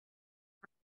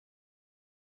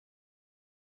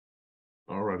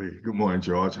Alrighty. Good morning,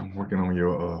 George. I'm working on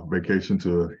your vacation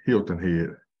to Hilton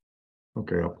Head.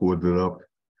 Okay, I pulled it up.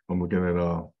 I'm looking at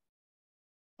a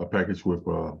package with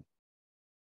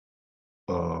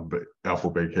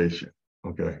Apple Vacation.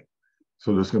 Okay,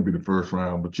 so this is gonna be the first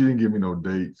round, but you didn't give me no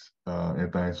dates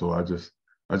and things, so I just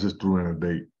threw in a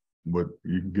date. But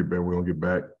you can get back. We're gonna get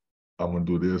back. I'm gonna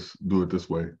do it this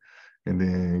way, and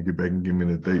then get back and give me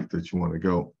the date that you want to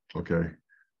go. Okay,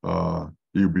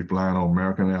 you'll be flying on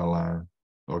American Airlines.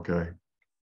 Okay,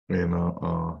 and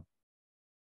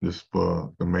this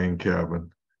for the main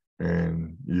cabin,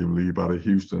 and you leave out of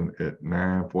Houston at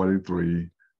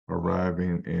 9:43,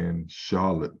 arriving in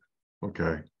Charlotte,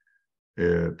 okay,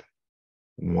 at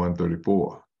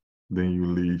 1:34. Then you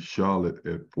leave Charlotte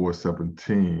at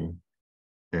 4:17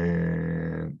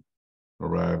 and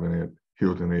arriving at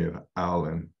Hilton Head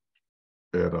Island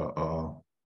at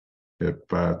at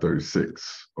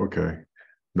 5:36. Okay,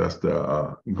 that's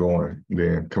the going.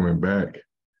 Then coming back,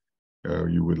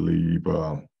 you would leave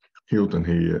Hilton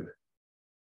Head.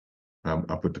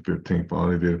 I put the 15th. I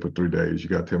only did it for 3 days. You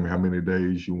got to tell me how many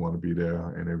days you want to be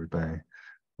there and everything.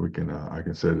 I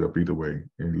can set it up either way.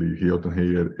 And leave Hilton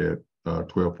Head at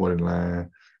 12:49,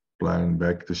 flying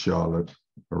back to Charlotte,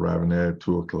 arriving there at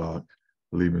 2 o'clock,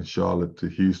 leaving Charlotte to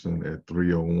Houston at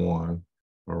 3:01,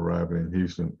 arriving in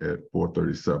Houston at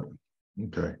 4:37.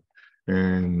 Okay,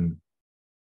 and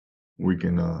we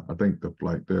can. I think the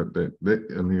flight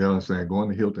and you understand, going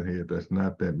to Hilton Head, there's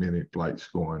not that many flights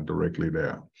going directly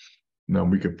there. Now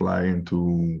we could fly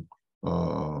into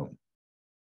uh,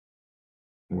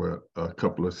 a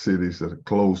couple of cities that are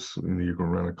close, and you can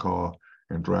rent a car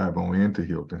and drive on into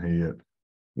Hilton Head.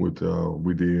 Which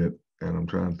we did, and I'm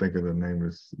trying to think of the name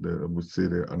of the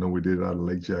city. I know we did it out of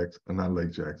Lake Jackson, not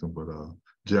Lake Jackson, but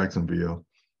Jacksonville.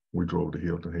 We drove to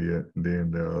Hilton Head, and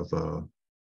then there's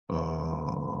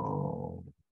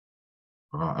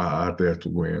I have to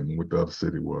win what the other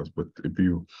city was. But if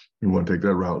you want to take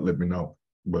that route, let me know.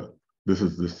 But this,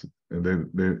 and then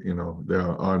there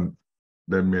aren't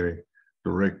that many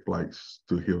direct flights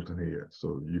to Hilton Head,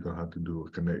 so you're gonna have to do a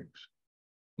connection.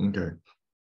 Okay.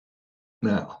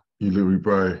 Now you literally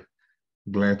probably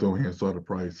glance over here and saw the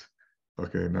price.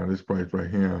 Okay, now this price right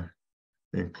here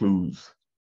includes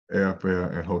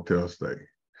airfare and hotel stay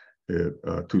at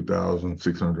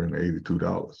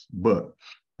 $2,682. But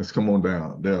let's come on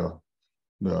down. The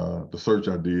search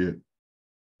I did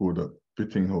for the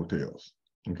 15 hotels.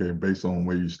 Okay, based on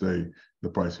where you stay, the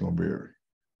price is gonna vary.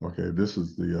 Okay, this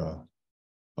is the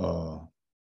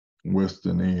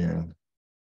Western Inn,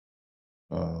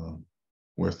 uh,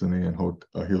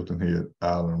 Hilton Head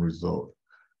Island Resort.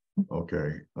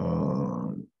 Okay,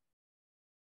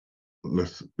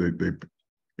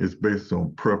 it's based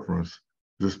on preference,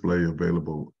 display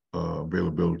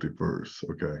availability first.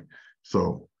 Okay,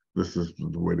 so this is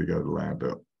the way they got it lined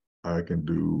up. Let's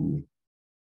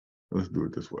do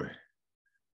it this way.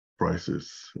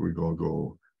 Prices, we're gonna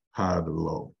go high to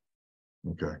low.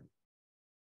 Okay,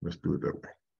 let's do it that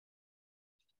way.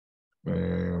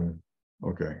 And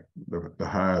okay, the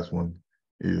highest one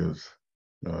is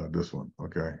this one.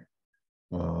 Okay,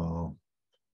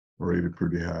 rated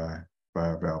pretty high,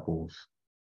 5 apples,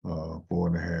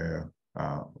 4.5.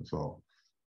 So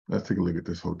let's take a look at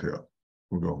this hotel.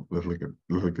 Let's look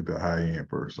at the high end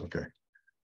first. Okay.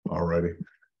 Alrighty.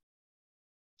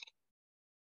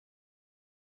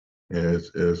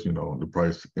 As you know, the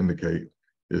price indicate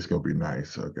it's gonna be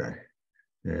nice. Okay.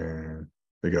 And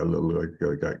they got little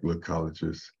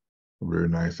colleges, very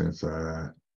nice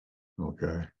inside.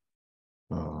 Okay.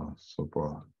 So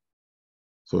far.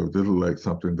 So if this looks like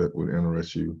something that would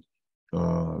interest you,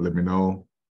 let me know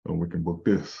and we can book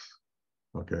this.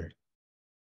 Okay.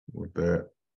 With that,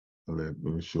 let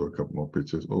me show a couple more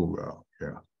pictures. Oh wow,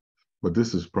 yeah. But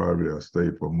this is probably a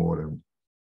stay for more than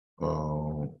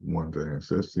one day.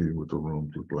 So let's see what the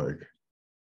rooms look like.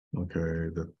 Okay,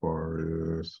 that far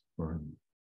is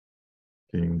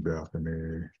king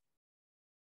balcony.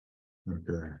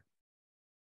 Okay,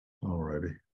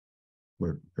 alrighty.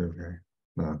 But okay,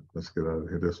 now let's get out of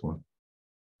here. This one.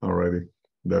 Alrighty,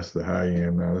 that's the high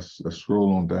end. Now let's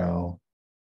scroll on down.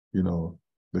 You know,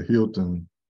 the Hilton.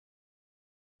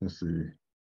 Let's see.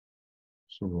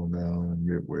 Scroll down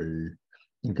midway.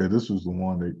 Okay, this was the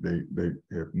one they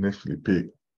initially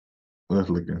picked. Let's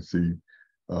look and see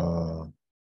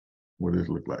what this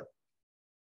look like.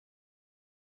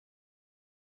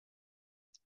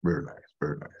 Very nice,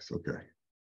 very nice. Okay.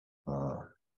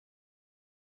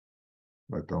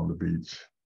 Right on the beach.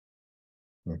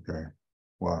 Okay.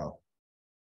 Wow.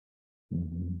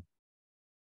 Mm-hmm.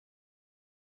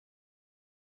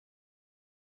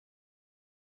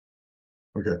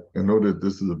 Okay, and know that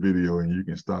this is a video and you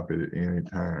can stop it at any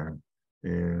time.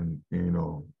 And you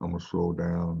know, I'm gonna scroll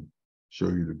down, show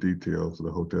you the details of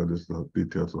the hotel. This is the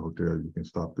details of the hotel. You can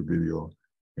stop the video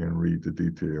and read the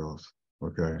details.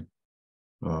 Okay.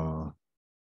 Uh,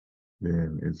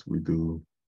 then let's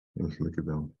look at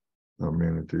them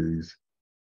amenities.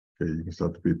 Okay, you can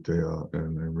stop the video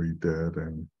and then read that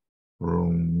and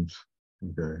rooms.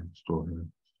 Okay, store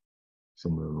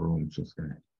some of the rooms.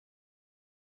 Okay.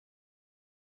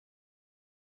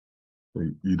 So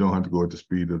you don't have to go at the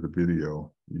speed of the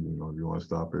video. You know, if you want to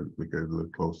stop it, look at it a little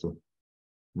closer,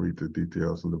 read the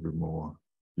details a little bit more.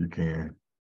 You can.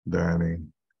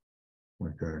 Dining.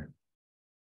 Okay.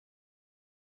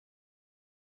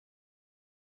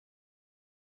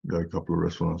 Got a couple of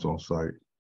restaurants on site.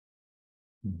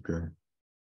 Okay.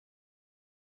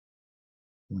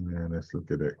 And then let's look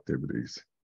at activities.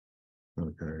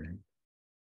 Okay.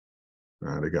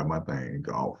 They got my thing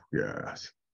golf,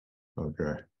 guys.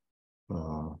 Okay.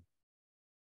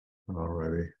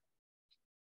 Alrighty.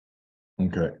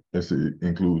 Okay. Let's see. It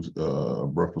includes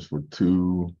breakfast for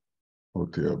two,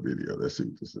 hotel video. Let's see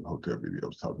what this hotel video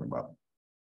is talking about.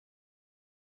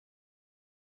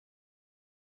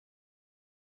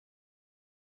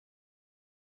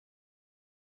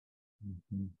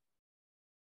 Mm-hmm.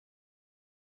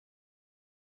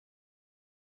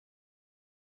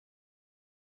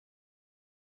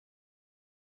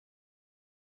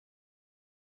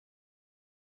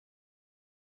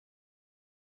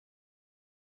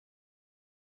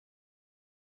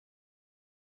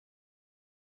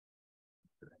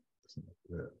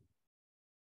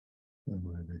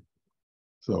 Alrighty.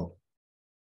 So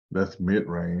that's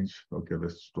mid-range. Okay,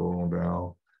 let's scroll on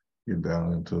down, get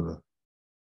down into the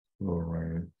lower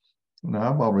range.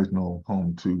 Now, I've always known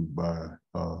Home2 by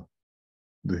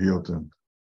the Hilton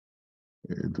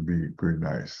to be pretty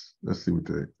nice. Let's see what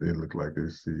they look like.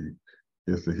 Let's see.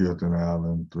 It's the Hilton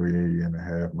Island,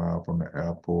 3.5 miles from the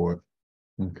airport.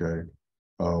 Okay.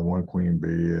 One queen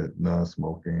bed,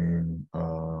 non-smoking,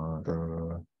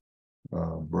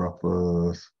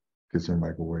 breakfast, kitchen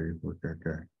microwave.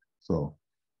 Okay. So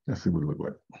let's see what it look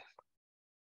like.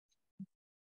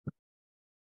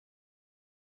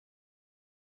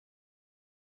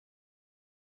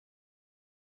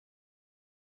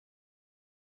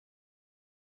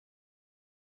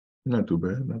 Not too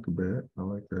bad, not too bad. I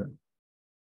like that.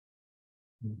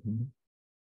 Mm-hmm.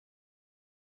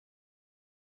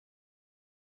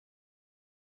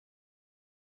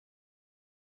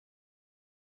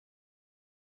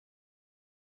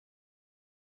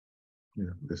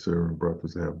 Yeah, they're serving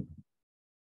breakfast. They have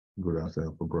go downstairs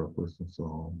for breakfast and so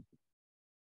on.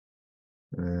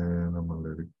 And I'm gonna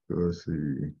let it go. Let's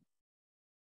see.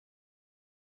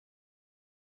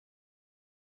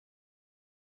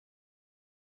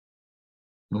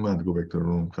 I'm gonna have to go back to the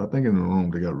room. I think in the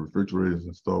room they got refrigerators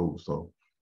and stoves, so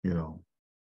you know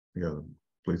they got a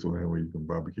place over here where you can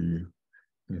barbecue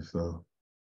and stuff.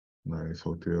 Nice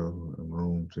hotel and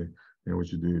rooms. And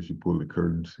what you do is you pull the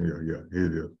curtains. Yeah, here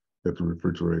it is. Got the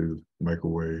refrigerator,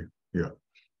 microwave. Yeah.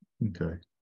 Okay.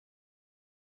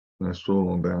 Now stroll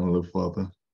on down a little further.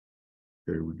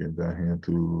 Okay, we get down here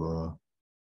to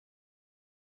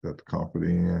got the Comfort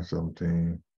Inn,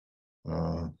 17,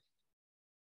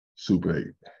 Super 8.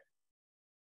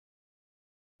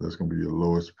 That's gonna be your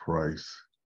lowest price.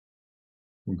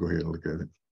 We go ahead and look at it.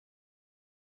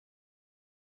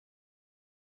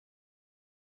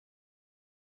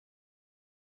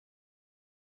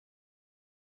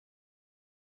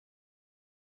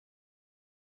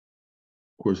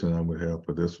 Question I would have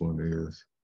for this one is,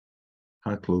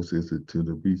 how close is it to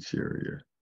the beach area?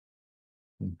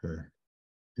 Okay,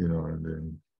 you know, and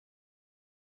then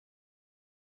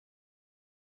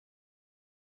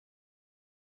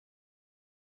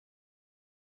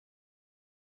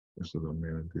what's the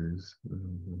amenities?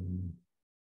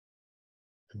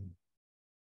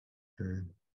 Okay,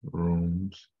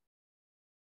 rooms.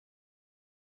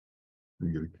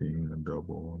 You get a king and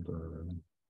double, and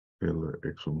pay a little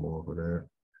extra more for that.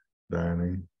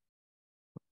 Dining,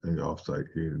 and offsite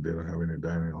here. They don't have any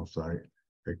dining offsite.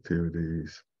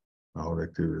 Activities, all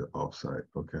activity offsite.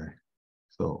 Okay,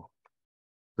 so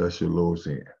that's your lowest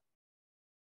end.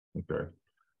 Okay,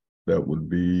 that would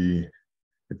be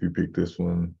if you pick this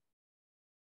one,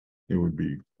 it would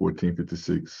be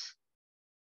 1456.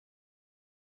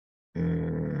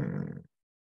 And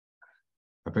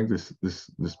I think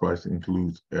this price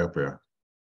includes airfare.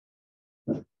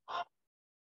 Come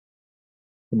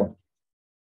on.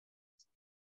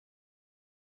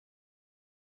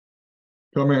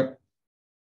 Come in.